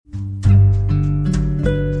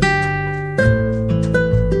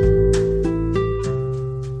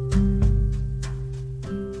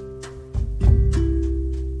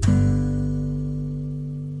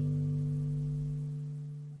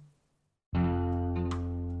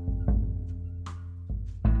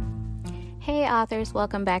Hey authors,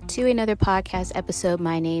 welcome back to another podcast episode.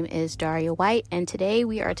 My name is Daria White, and today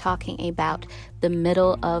we are talking about the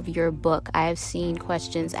middle of your book. I have seen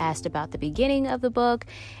questions asked about the beginning of the book,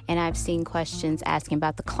 and I've seen questions asking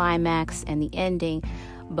about the climax and the ending,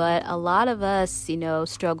 but a lot of us,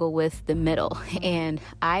 struggle with the middle, and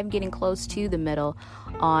I'm getting close to the middle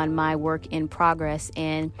on my work in progress,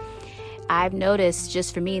 and I've noticed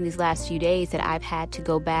just for me in these last few days that I've had to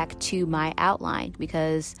go back to my outline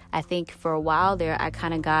because I think for a while there I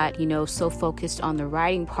kind of got, so focused on the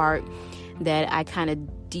writing part that I kind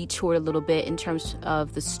of detoured a little bit in terms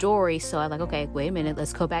of the story. So I'm like, okay, wait a minute,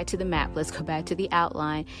 let's go back to the map. Let's go back to the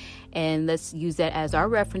outline and let's use that as our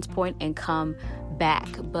reference point and come back.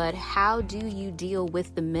 But how do you deal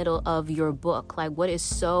with the middle of your book? Like, what is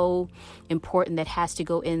so important that has to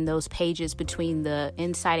go in those pages between the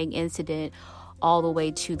inciting incident all the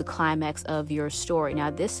way to the climax of your story? Now,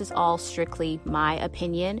 this is all strictly my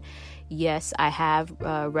opinion. Yes, I have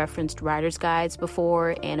referenced writer's guides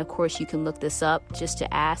before, and of course you can look this up just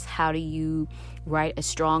to ask, how do you write a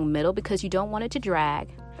strong middle? Because you don't want it to drag,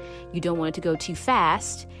 you don't want it to go too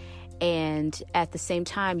fast, and at the same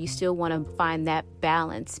time you still want to find that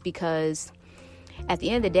balance, because at the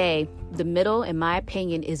end of the day, the middle, in my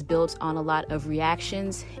opinion, is built on a lot of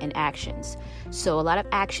reactions and actions. So a lot of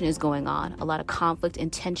action is going on, a lot of conflict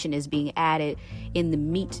and tension is being added in the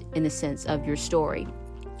meat, in the sense of your story.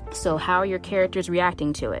 So how are your characters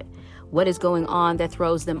reacting to it? What is going on that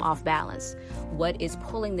throws them off balance? What is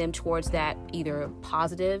pulling them towards that either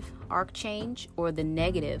positive arc change or the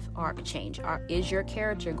negative arc change? Is your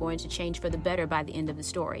character going to change for the better by the end of the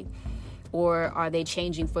story? Or are they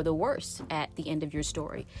changing for the worse at the end of your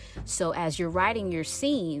story? So as you're writing your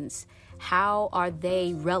scenes, how are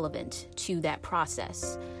they relevant to that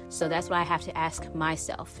process? So that's what I have to ask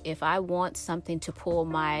myself. If I want something to pull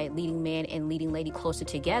my leading man and leading lady closer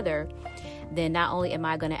together, then not only am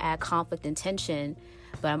I going to add conflict and tension,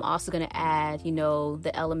 but I'm also going to add,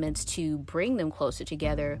 the elements to bring them closer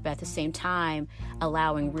together, but at the same time,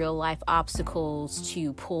 allowing real life obstacles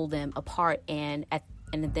to pull them apart. And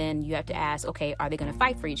then you have to ask, okay, are they going to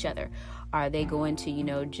fight for each other? Are they going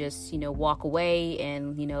to, just walk away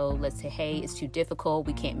and, let's say, hey, it's too difficult.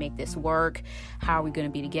 We can't make this work. How are we going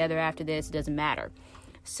to be together after this? It doesn't matter.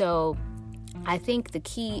 So I think the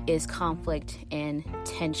key is conflict and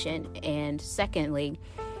tension. And secondly,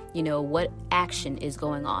 what action is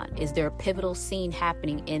going on? Is there a pivotal scene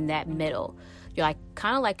happening in that middle? You're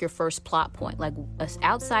kind of like your first plot point, like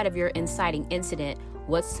outside of your inciting incident,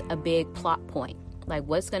 what's a big plot point? Like,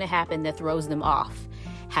 what's going to happen that throws them off?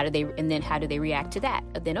 How do they react to that?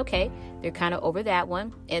 Then, okay, they're kind of over that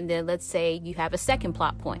one. And then let's say you have a second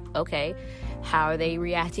plot point. Okay, how are they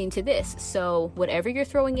reacting to this? So whatever you're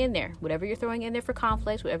throwing in there for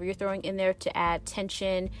conflict, whatever you're throwing in there to add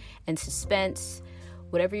tension and suspense,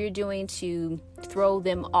 whatever you're doing to throw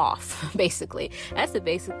them off, basically. That's the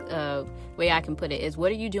basic way I can put it, is what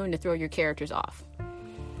are you doing to throw your characters off?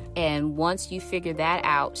 And once you figure that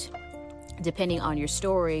out, depending on your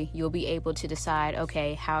story, you'll be able to decide,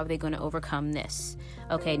 okay, how are they going to overcome this?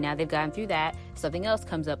 Okay, now they've gotten through that. Something else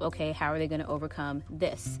comes up. Okay, how are they going to overcome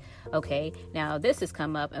this? Okay, now this has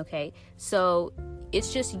come up. Okay, so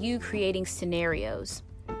it's just you creating scenarios.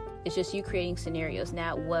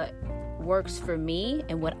 Now, what works for me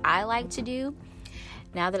and what I like to do,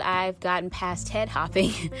 now that I've gotten past head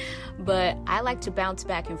hopping, but I like to bounce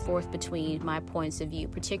back and forth between my points of view,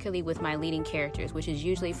 particularly with my leading characters, which is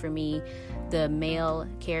usually for me the male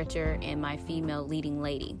character and my female leading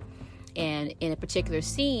lady. And in a particular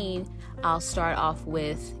scene, I'll start off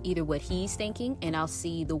with either what he's thinking and I'll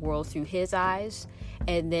see the world through his eyes.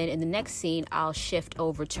 And then in the next scene, I'll shift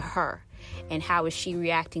over to her. And how is she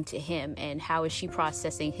reacting to him? And how is she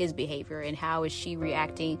processing his behavior? And how is she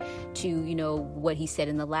reacting to, what he said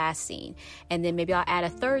in the last scene? And then maybe I'll add a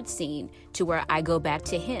third scene to where I go back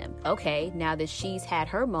to him. Okay, now that she's had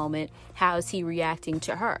her moment, how is he reacting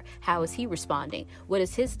to her? How is he responding? What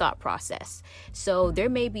is his thought process? So there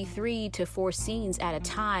may be 3 to 4 scenes at a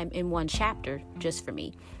time in one chapter just for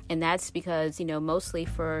me. And that's because, mostly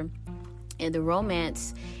in the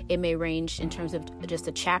romance, it may range in terms of just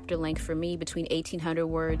a chapter length for me between 1,800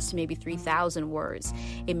 words to maybe 3,000 words.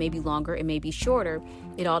 It may be longer, it may be shorter.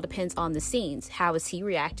 It all depends on the scenes. How is he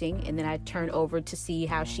reacting? And then I turn over to see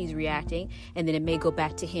how she's reacting. And then it may go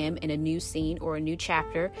back to him in a new scene or a new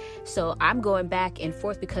chapter. So I'm going back and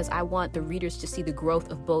forth because I want the readers to see the growth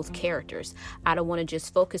of both characters. I don't want to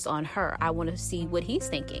just focus on her. I want to see what he's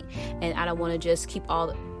thinking. And I don't want to just keep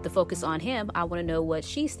all the focus on him, I want to know what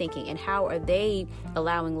she's thinking and how are they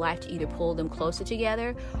allowing life to either pull them closer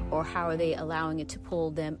together or how are they allowing it to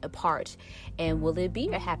pull them apart, and will it be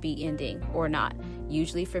a happy ending or not?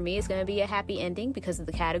 Usually for me, it's going to be a happy ending because of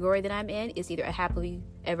the category that I'm in. It's either a happily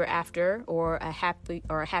ever after or a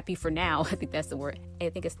happy for now. I think that's the word. I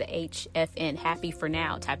think it's the HFN, happy for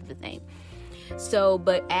now type of a thing. So,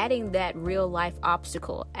 but adding that real life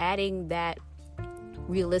obstacle, adding that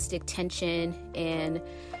realistic tension and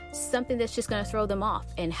something that's just going to throw them off,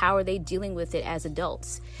 and how are they dealing with it as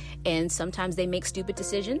adults? And sometimes they make stupid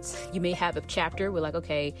decisions. You may have a chapter where like,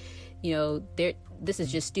 okay, you know, this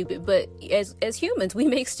is just stupid. But as humans, we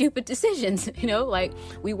make stupid decisions, you know, like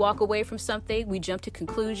we walk away from something, we jump to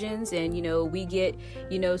conclusions, and, you know, we get,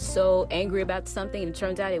 you know, so angry about something and it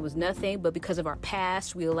turns out it was nothing. But because of our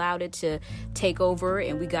past, we allowed it to take over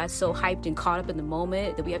and we got so hyped and caught up in the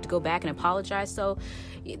moment that we have to go back and apologize. So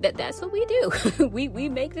that's what we do. we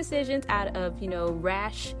make decisions out of, you know,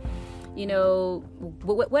 rash, you know,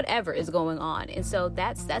 whatever is going on. And so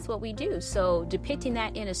that's what we do. So depicting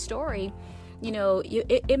that in a story, you know,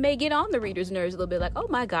 it may get on the reader's nerves a little bit, like, oh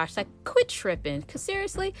my gosh, like, quit tripping, because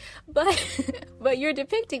seriously, but you're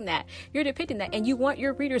depicting that, and you want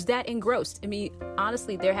your readers that engrossed. I mean,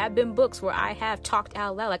 honestly, there have been books where I have talked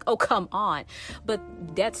out loud, like, oh, come on, but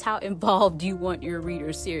that's how involved you want your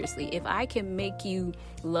readers. Seriously, if I can make you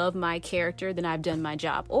love my character, then I've done my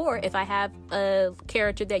job. Or if I have a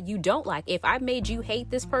character that you don't like, if I made you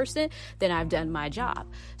hate this person, then I've done my job.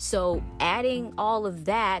 So adding all of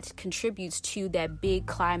that contributes to that big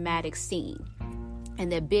climatic scene.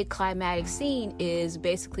 And that big climatic scene is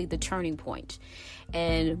basically the turning point.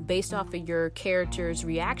 And based off of your character's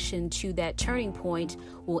reaction to that turning point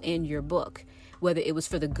will end your book, whether it was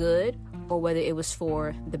for the good or whether it was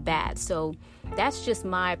for the bad. So that's just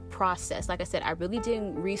my process. Like I said, I really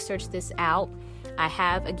didn't research this out. I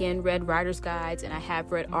have, again, read writer's guides and I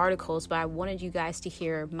have read articles, but I wanted you guys to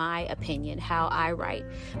hear my opinion, how I write,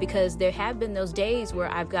 because there have been those days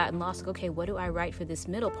where I've gotten lost. Like, okay, what do I write for this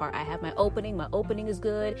middle part? I have my opening is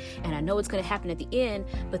good, and I know it's going to happen at the end,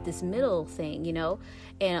 but this middle thing, you know,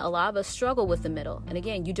 and a lot of us struggle with the middle. And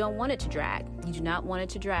again, you don't want it to drag. You do not want it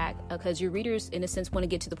to drag because your readers, in a sense, want to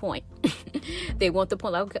get to the point. They want the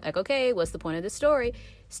point, like, okay, what's the point of the story?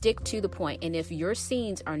 Stick to the point. And if your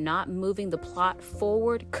scenes are not moving the plot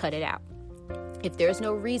forward, cut it out. If there's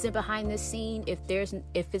no reason behind this scene, if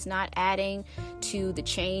it's not adding to the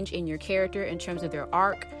change in your character in terms of their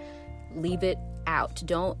arc, leave it out.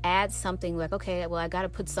 Don't add something like, okay, well, I got to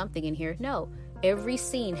put something in here. No, every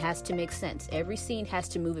scene has to make sense. Every scene has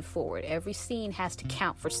to move it forward. Every scene has to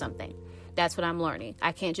count for something. That's what I'm learning.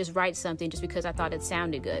 I can't just write something just because I thought it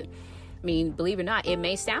sounded good. I mean, believe it or not, it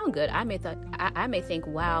may sound good. I may think,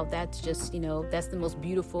 wow, that's just, you know, that's the most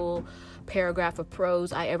beautiful paragraph of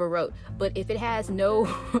prose I ever wrote. But if it has no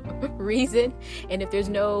reason and if there's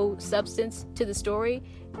no substance to the story,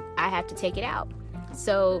 I have to take it out.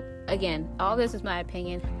 So again, all this is my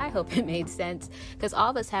opinion. I hope it made sense because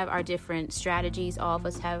all of us have our different strategies. All of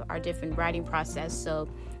us have our different writing process. So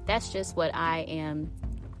that's just what I am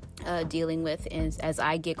dealing with as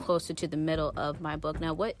I get closer to the middle of my book.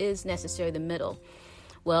 Now, what is necessarily the middle?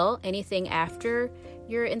 Well, anything after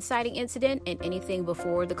your inciting incident and anything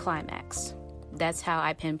before the climax. That's how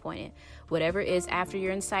I pinpoint it. Whatever is after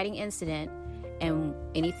your inciting incident and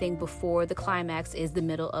anything before the climax is the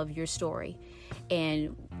middle of your story.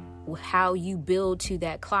 And how you build to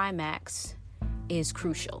that climax is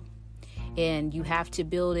crucial. And you have to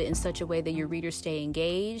build it in such a way that your readers stay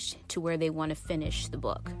engaged to where they want to finish the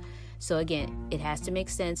book. So again, it has to make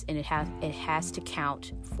sense and it has to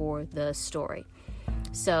count for the story.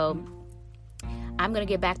 So I'm going to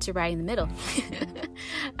get back to writing the middle.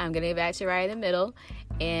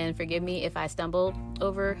 And forgive me if I stumble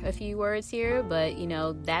over a few words here, but you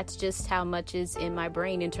know, that's just how much is in my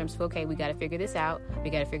brain in terms of, okay, we got to figure this out.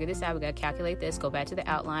 We got to calculate this, go back to the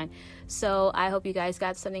outline. So I hope you guys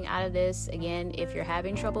got something out of this. Again, if you're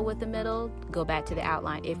having trouble with the middle, go back to the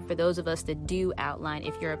outline. If for those of us that do outline,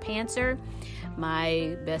 if you're a pantser,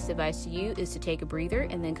 my best advice to you is to take a breather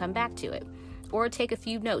and then come back to it. Or take a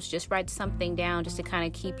few notes, just write something down just to kind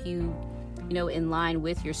of keep you, you know, in line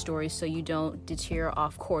with your story so you don't deter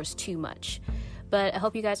off course too much. But I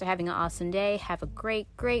hope you guys are having an awesome day. Have a great,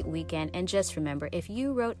 great weekend. And just remember, if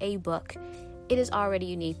you wrote a book, it is already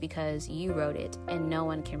unique because you wrote it and no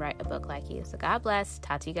one can write a book like you. So God bless.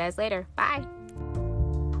 Talk to you guys later. Bye.